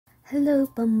Hello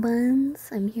Bum Buns,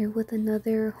 I'm here with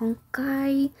another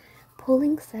Honkai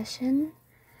polling session.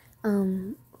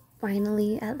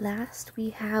 Finally at last we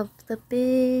have the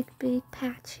big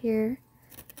patch here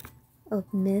of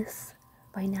Miss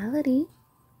Finality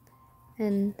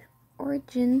and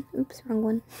Origin. Oops, wrong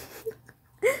one.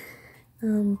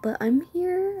 But I'm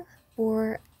here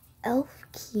for Elf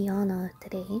Kiana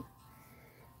today.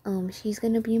 She's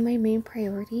gonna be my main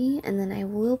priority, and then I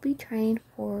will be trying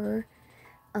for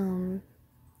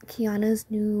Kiana's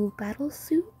new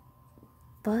Battlesuit,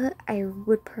 but I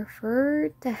would prefer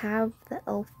to have the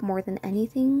elf more than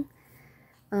anything,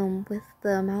 with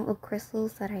the amount of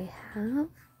crystals that I have.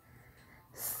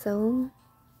 So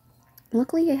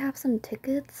luckily I have some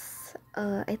tickets.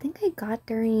 I think I got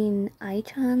during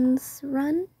Aichan's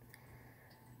run.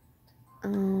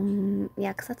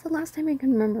 Yeah, because that's the last time I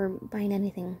can remember buying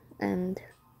anything, and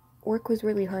work was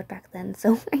really hard back then,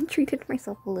 so I treated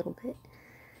myself a little bit.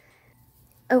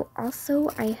 Oh, also,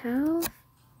 I have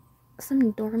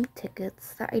some dorm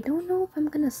tickets that I don't know if I'm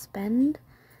gonna spend.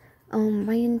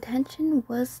 My intention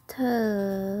was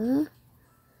to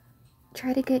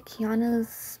try to get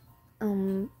Kiana's,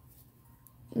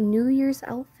 New Year's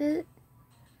outfit,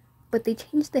 but they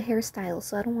changed the hairstyle,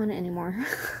 so I don't want it anymore.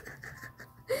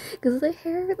 Because the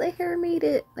hair made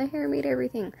it. The hair made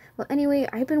everything. Well, anyway,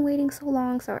 I've been waiting so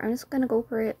long, so I'm just gonna go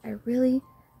for it. Let's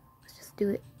just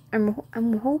do it.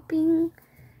 I'm hoping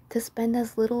to spend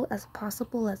as little as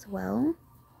possible as well,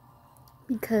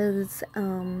 because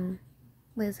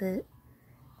what is it,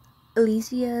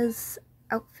 Elysia's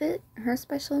outfit, her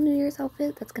special New Year's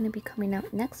outfit that's going to be coming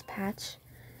out next patch,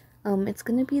 it's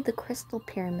going to be the crystal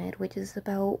pyramid, which is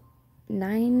about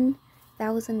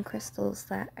 9,000 crystals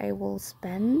that I will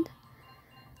spend.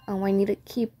 I need to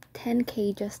keep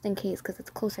 10k just in case, because it's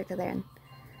closer to then.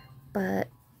 But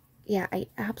yeah, I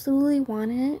absolutely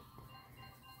want it.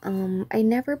 I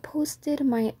never posted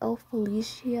my Elf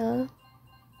Elysia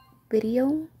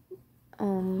video,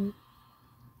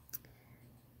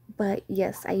 but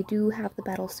yes, I do have the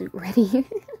Battlesuit ready.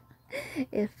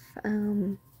 If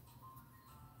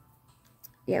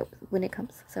yeah, when it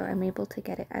comes, so I'm able to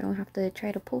get it. I don't have to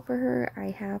try to pull for her.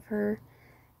 I have her,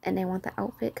 and I want the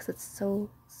outfit because it's so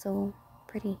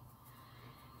pretty.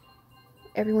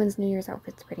 Everyone's New Year's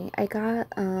outfit's pretty. I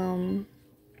got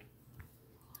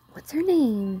what's her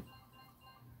name?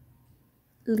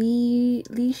 Li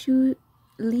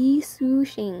Su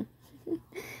Shing.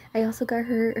 I also got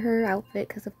her outfit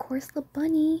because, of course, the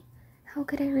bunny. How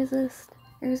could I resist?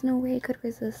 There's no way I could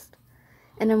resist.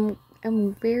 And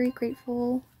I'm very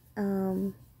grateful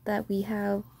that we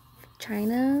have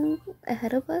China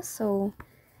ahead of us, so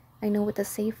I know what to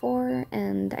save for,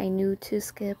 and I knew to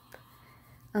skip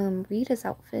Rita's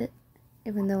outfit,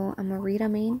 even though I'm a Rita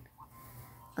main.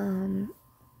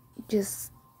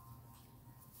 Just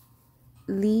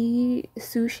Li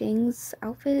Sushing's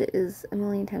outfit is a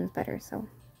million times better, so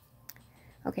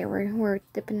okay, we're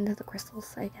dipping into the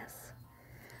crystals, I guess.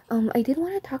 I did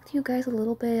want to talk to you guys a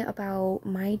little bit about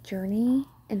my journey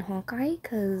in Honkai,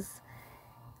 because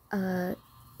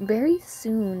very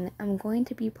soon I'm going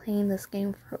to be playing this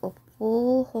game for a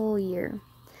full whole year,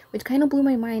 which kind of blew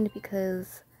my mind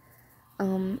because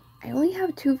I only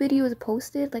have 2 videos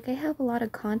posted. Like, I have a lot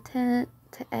of content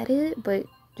to edit, but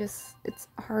just it's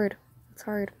hard. It's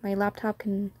hard. My laptop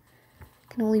can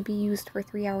only be used for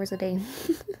 3 hours a day.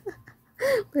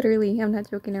 Literally, I'm not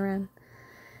joking around.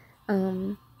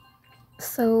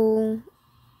 So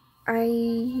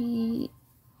I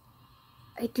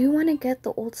do want to get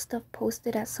the old stuff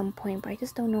posted at some point, but I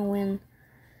just don't know when.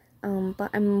 But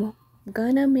I'm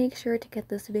gonna make sure to get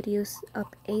this video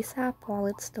up ASAP while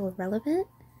it's still relevant.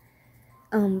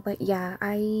 But yeah,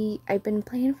 I've been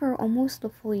playing for almost a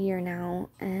full year now,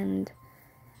 and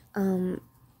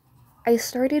I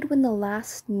started when the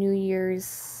last New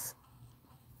Year's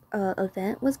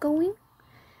event was going.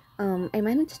 I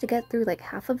managed to get through like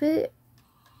half of it,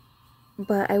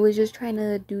 but I was just trying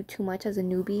to do too much as a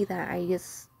newbie that I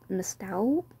just missed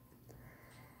out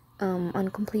on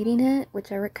completing it,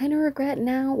 which I kind of regret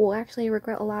now. Well, actually I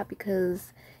regret a lot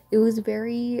because it was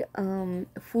very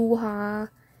Fuha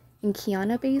and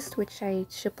Kiana based, which I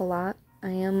ship a lot. I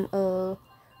am a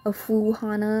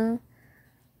Fuhana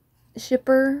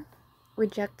shipper.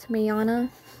 Reject Mayana.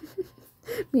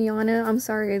 Mayana, I'm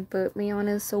sorry, but Mayana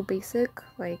is so basic.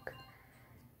 Like,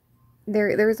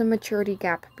 there's a maturity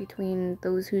gap between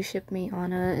those who ship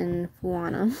Mayana and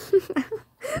Fuana.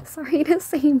 Sorry to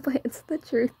say, but it's the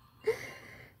truth.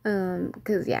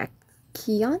 Because yeah,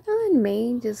 Kiana and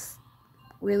May just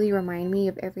really remind me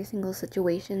of every single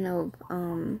situation of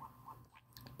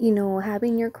you know,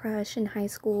 having your crush in high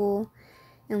school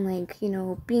and like, you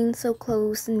know, being so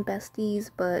close and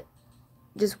besties, but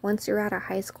just once you're out of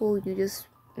high school, you just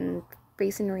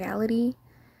facing reality.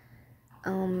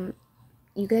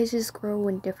 You guys just grow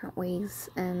in different ways,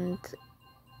 and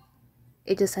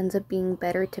it just ends up being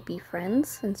better to be friends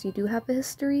since you do have a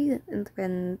history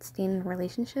and stay in a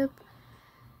relationship.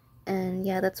 And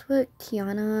yeah, that's what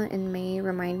Kiana and May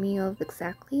remind me of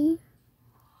exactly.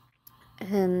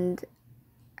 And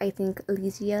I think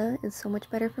Elysia is so much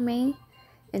better for May,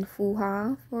 and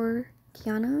Fuha for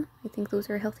Kiana. I think those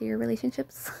are healthier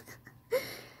relationships.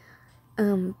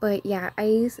 But yeah,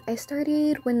 I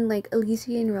started when like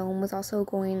Elysia in Rome was also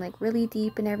going like really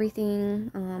deep and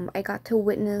everything. I got to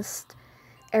witness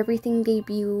everything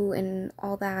debut and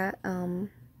all that.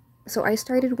 So I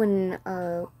started when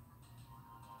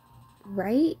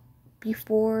right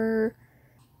before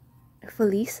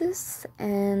Felicis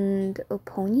and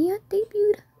Oponia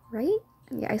debuted, right?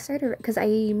 Yeah, I started because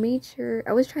I made sure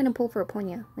I was trying to pull for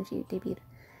Oponia when she debuted.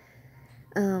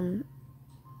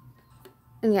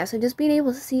 And yeah, so just being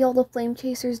able to see all the Flame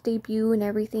Chasers debut and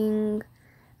everything,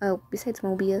 besides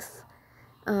Mobius,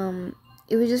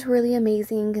 it was just really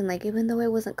amazing. And like, even though I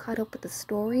wasn't caught up with the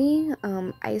story,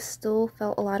 I still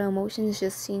felt a lot of emotions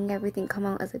just seeing everything come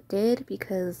out as it did,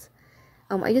 because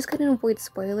I just couldn't avoid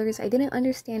spoilers. I didn't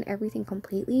understand everything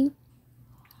completely,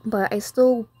 but I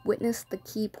still witnessed the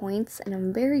key points, and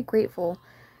I'm very grateful.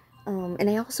 And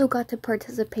I also got to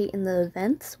participate in the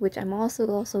events, which I'm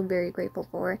also very grateful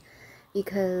for,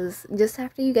 because just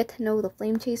after you get to know the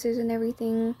Flame Chasers and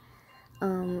everything,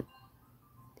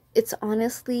 it's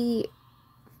honestly,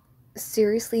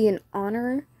 seriously an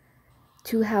honor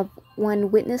to have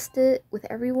witnessed it with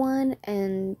everyone,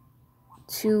 and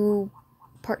to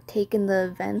partake in the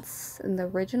events in the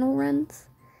original runs,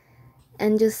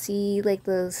 and just see like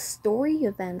the story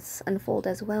events unfold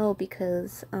as well.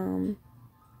 Because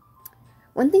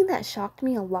one thing that shocked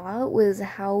me a lot was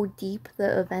how deep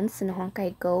the events in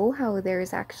Honkai go, how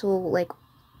there's actual like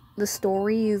the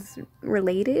story is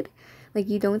related. Like,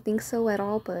 you don't think so at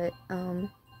all, but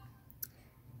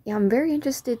yeah, I'm very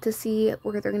interested to see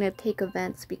where they're gonna take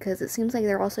events, because it seems like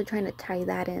they're also trying to tie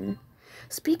that in.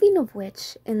 Speaking of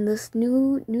which, in this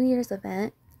New Year's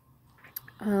event,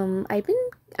 I'm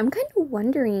kind of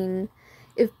wondering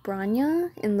if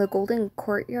Branya in the Golden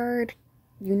Courtyard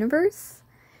universe,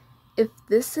 if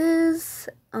this is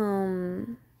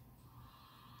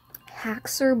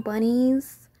HI3rd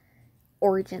Bunny's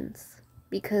origins,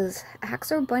 because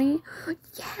HI3rd Bunny,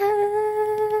 yes,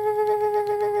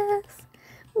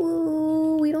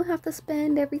 ooh, we don't have to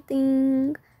spend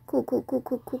everything. Cool, cool, cool,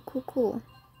 cool, cool, cool, cool.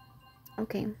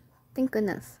 Okay, thank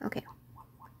goodness. Okay.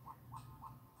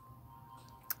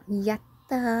 Yatta.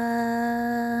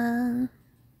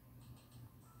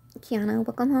 Kiana,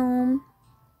 welcome home.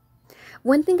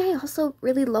 One thing I also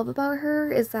really love about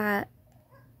her is that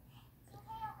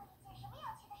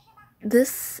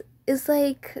this is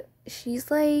like,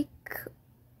 she's like,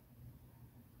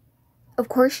 of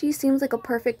course she seems like a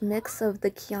perfect mix of the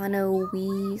Kiana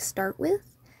we start with,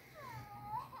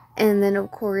 and then of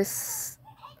course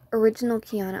original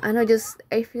Kiana.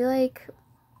 I feel like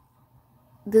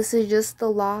this is just the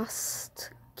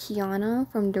lost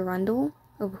Kiana from Durandal,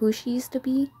 of who she used to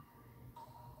be,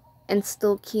 and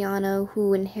still Kiana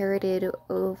who inherited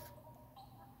of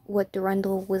what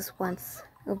Durandal was once,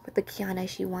 of the Kiana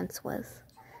she once was.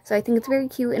 So I think it's very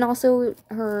cute. And also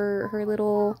her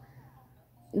little,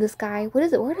 this guy, what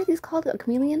is it? What are these called? A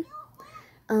chameleon?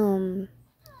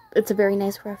 It's a very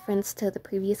nice reference to the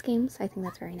previous games. I think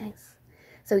that's very nice.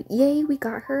 So yay, we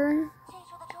got her.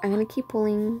 I'm gonna keep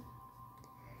pulling.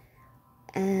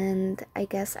 And I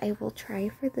guess I will try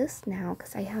for this now,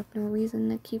 because I have no reason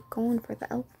to keep going for the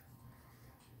elf.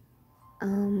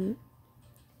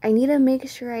 I need to make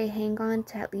sure I hang on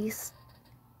to at least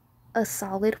a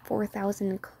solid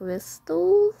 4,000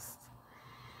 crystals.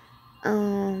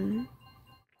 To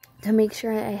make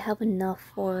sure I have enough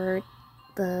for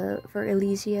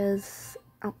Elysia's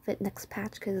outfit next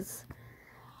patch, because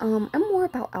I'm more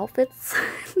about outfits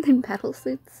than battle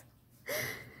suits.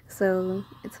 So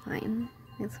it's fine.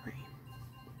 It's fine.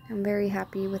 I'm very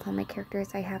happy with all my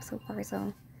characters I have so far, so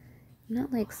I'm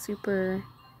not like super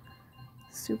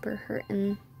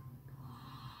hurting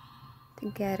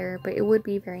to get her, but it would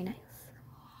be very nice.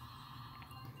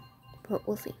 But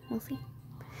we'll see. We'll see.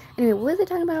 Anyway, what was I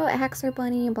talking about? HI3rd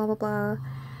Bunny and blah blah blah.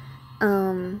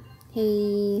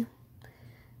 Hey.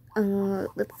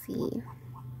 Let's see.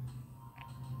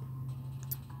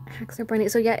 HI3rd Bunny.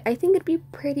 So yeah, I think it'd be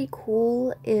pretty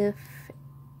cool if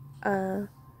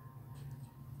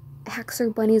Haxor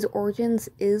Bunny's origins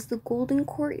is the Golden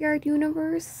Courtyard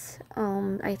universe.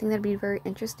 I think that'd be very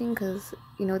interesting because,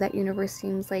 you know, that universe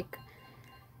seems like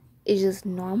it's just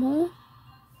normal.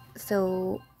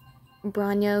 So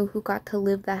Branya, who got to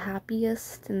live the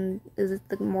happiest and is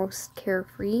the most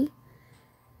carefree,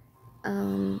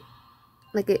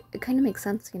 like it kind of makes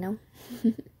sense, you know.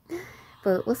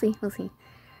 But we'll see.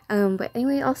 But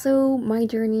anyway, also my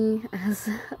journey as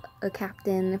a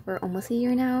captain for almost a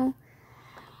year now.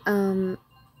 In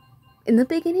the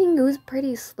beginning it was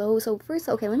pretty slow. So first,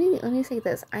 okay, let me say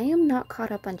this. I am not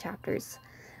caught up on chapters.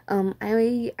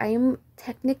 I am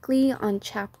technically on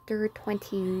chapter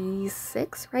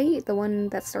 26, right? The one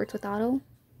that starts with Otto.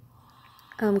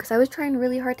 Because I was trying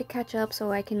really hard to catch up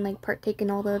so I can like partake in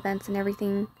all the events and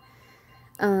everything.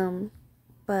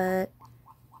 But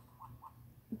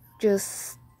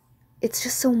it's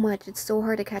just so much. It's so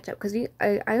hard to catch up because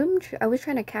I was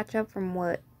trying to catch up from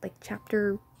what, like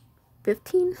chapter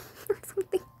 15 or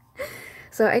something.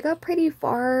 So I got pretty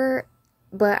far,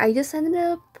 but I just ended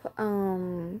up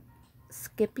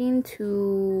skipping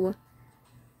to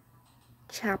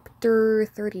chapter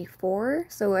 34.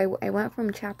 So I went from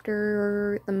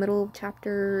the middle of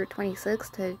chapter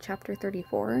 26 to chapter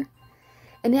 34.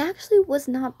 And it actually was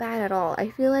not bad at all.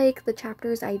 I feel like the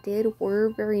chapters I did were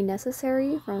very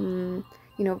necessary from,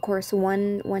 you know, of course,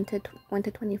 1 to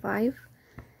 25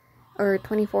 or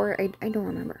 24. I don't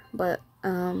remember, but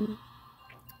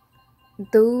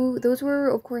those were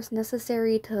of course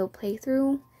necessary to play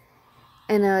through.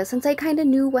 And since I kind of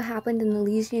knew what happened in the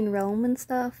Elysian realm and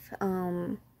stuff,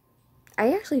 I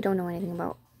actually don't know anything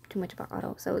too much about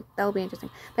Otto, so that'll be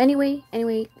interesting. But anyway,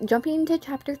 jumping into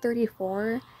chapter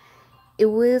 34, it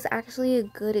was actually a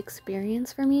good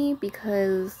experience for me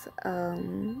because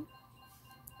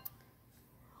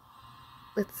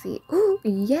let's see. Oh,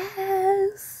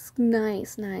 yes!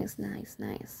 Nice.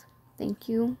 Thank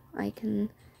you. I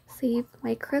can save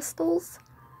my crystals.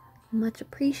 Much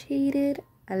appreciated.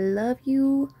 I love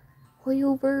you,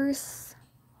 hoyoverse.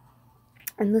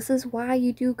 And this is why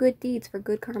you do good deeds for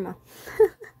good karma.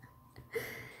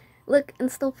 Look,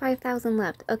 and still 5,000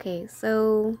 left. Okay,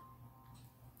 so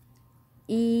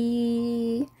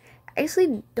I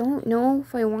actually don't know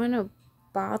if I want to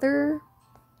bother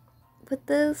with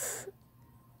this.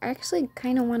 I actually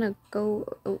kind of want to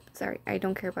go... Oh, sorry. I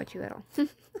don't care about you at all.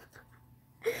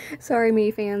 Sorry, May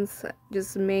fans.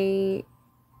 Just May...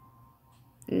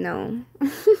 No.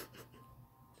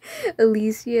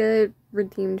 Elysia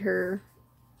redeemed her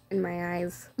in my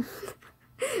eyes.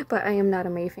 But I am not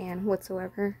a May fan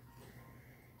whatsoever.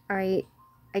 I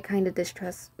kind of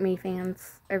distrust May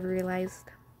fans, I've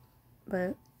realized.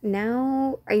 But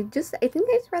now, I think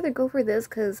I'd rather go for this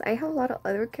because I have a lot of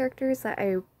other characters that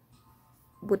I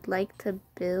would like to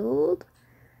build.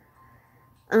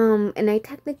 And I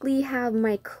technically have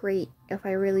my crate if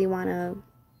I really want to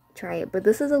try it. But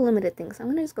this is a limited thing, so I'm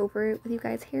going to just go for it with you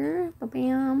guys here.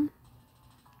 Ba-bam.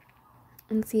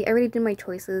 And see, I already did my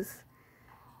choices.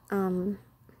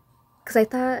 Because I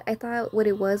thought what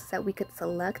it was that we could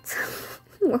select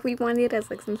what we wanted as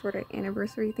like some sort of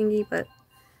anniversary thingy, but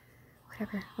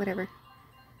whatever.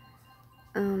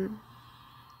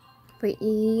 But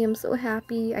I'm so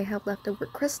happy. I have leftover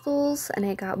crystals and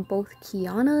I got both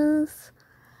Kianas.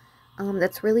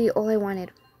 That's really all I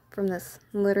wanted from this.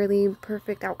 Literally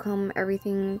perfect outcome,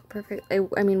 everything perfect.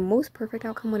 I mean, most perfect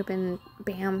outcome would have been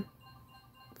bam,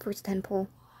 first 10 pull.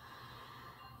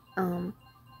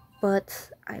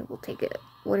 But I will take it.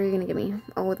 What are you gonna give me?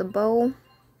 Oh, the bow.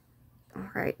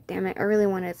 Alright, damn it. I really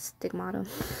wanted Stigmata.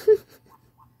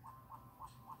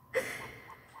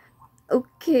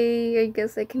 Okay, I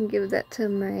guess I can give that to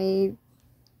my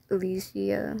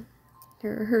Elysia,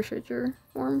 her HI3rd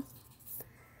form.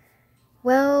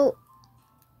 Well,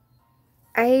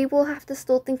 I will have to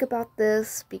still think about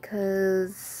this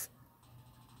because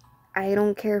I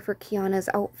don't care for Kiana's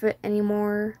outfit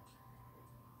anymore.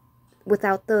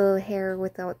 Without the hair,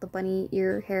 without the bunny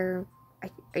ear hair,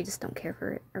 I just don't care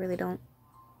for it. I really don't.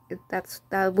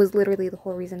 That was literally the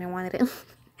whole reason I wanted it.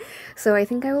 So I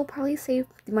think I will probably save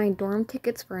my dorm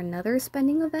tickets for another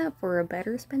spending event, for a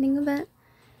better spending event.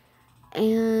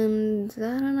 And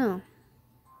I don't know.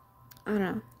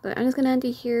 But I'm just gonna end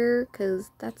it here because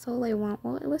that's all I want.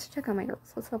 Well, let's check out my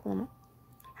girls. Let's level them up.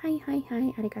 Hi.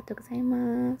 Arigatou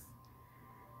gozaimasu.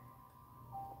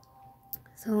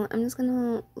 So I'm just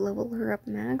gonna level her up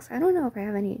max. I don't know if I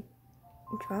have any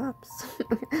drops.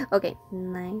 Okay,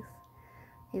 nice.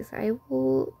 Okay, so I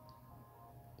will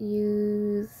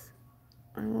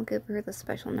give her the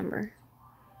special number.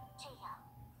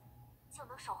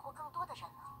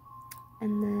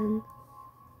 And then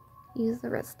use the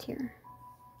rest here.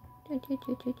 Okay,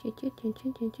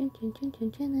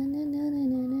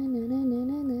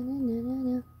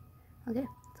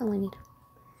 that's all I need.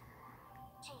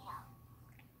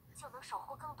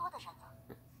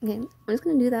 Okay, I'm just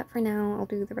gonna do that for now. I'll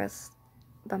do the rest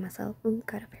by myself. Ooh,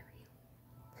 got a berry.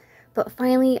 But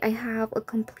finally, I have a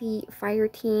complete fire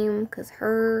team because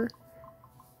her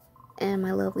and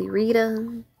my lovely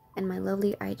Rita and my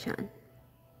lovely Ai-chan.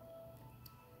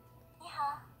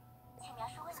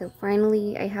 So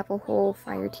finally, I have a whole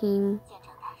fire team.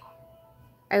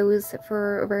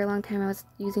 For a very long time, I was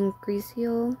using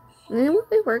Greasio.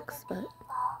 It works, but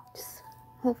just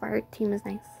whole fire team is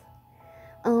nice.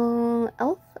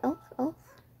 Elf.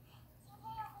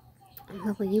 I'm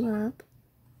level you up.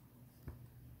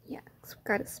 Yeah, so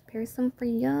gotta spare some for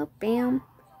you. Bam.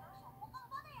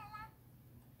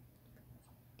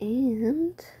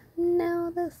 And now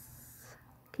this.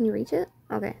 Can you reach it?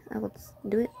 Okay, I will just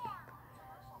do it.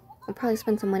 I'll probably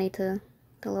spend some money to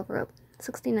level up.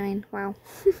 69. Wow.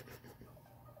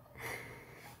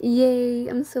 Yay,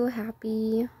 I'm so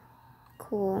happy.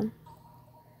 Cool.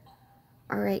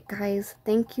 Alright guys,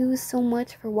 thank you so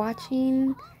much for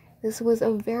watching. This was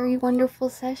a very wonderful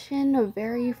session, a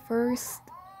very first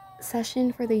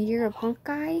session for the year of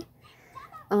Honkai.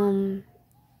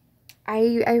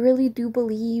 I really do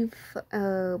believe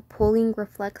pulling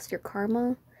reflects your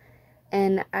karma,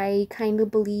 and I kind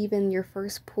of believe in your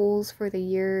first pulls for the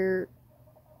year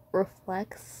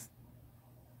reflects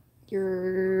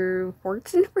your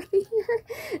fortune for the year.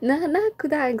 Not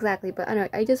that exactly, but I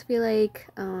don't know, I just feel like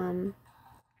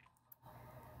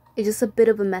it's just a bit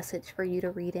of a message for you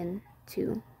to read in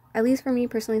too. At least for me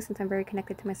personally, since I'm very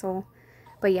connected to my soul.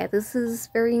 But yeah, this is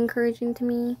very encouraging to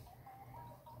me.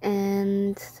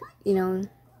 And, you know,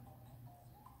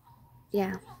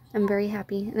 yeah, I'm very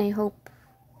happy. And I hope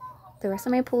the rest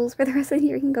of my pulls for the rest of the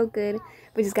year can go good.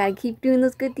 We just gotta keep doing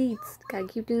those good deeds. Gotta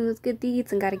keep doing those good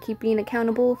deeds and gotta keep being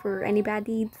accountable for any bad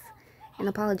deeds. And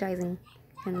apologizing.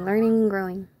 And learning and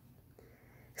growing.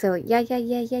 So, yeah.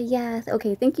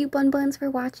 Okay, thank you, Bun Buns,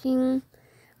 for watching.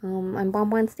 I'm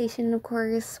Bonbon Station, of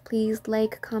course. Please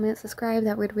like, comment, subscribe.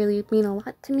 That would really mean a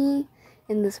lot to me.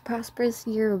 In this prosperous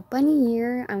year of bunny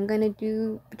year, I'm gonna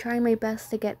try my best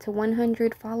to get to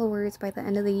 100 followers by the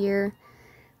end of the year.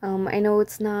 I know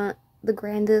it's not the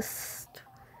grandest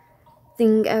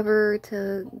thing ever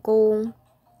to goal,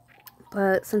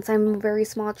 but since I'm a very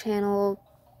small channel,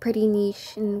 pretty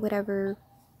niche and whatever,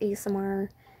 ASMR,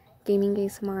 gaming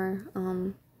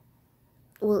ASMR,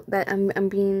 well, that I'm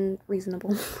being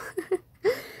reasonable.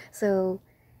 So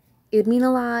it would mean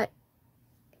a lot.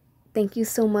 Thank you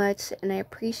so much, and I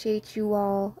appreciate you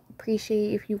all.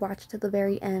 Appreciate if you watch to the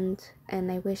very end, and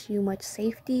I wish you much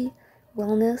safety,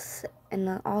 wellness,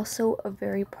 and also a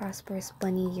very prosperous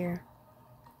bunny year.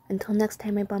 Until next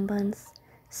time, my bun buns,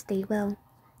 stay well,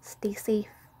 stay safe,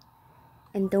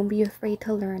 and don't be afraid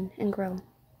to learn and grow,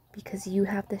 because you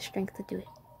have the strength to do it.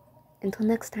 Until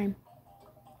next time,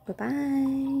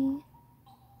 bye-bye.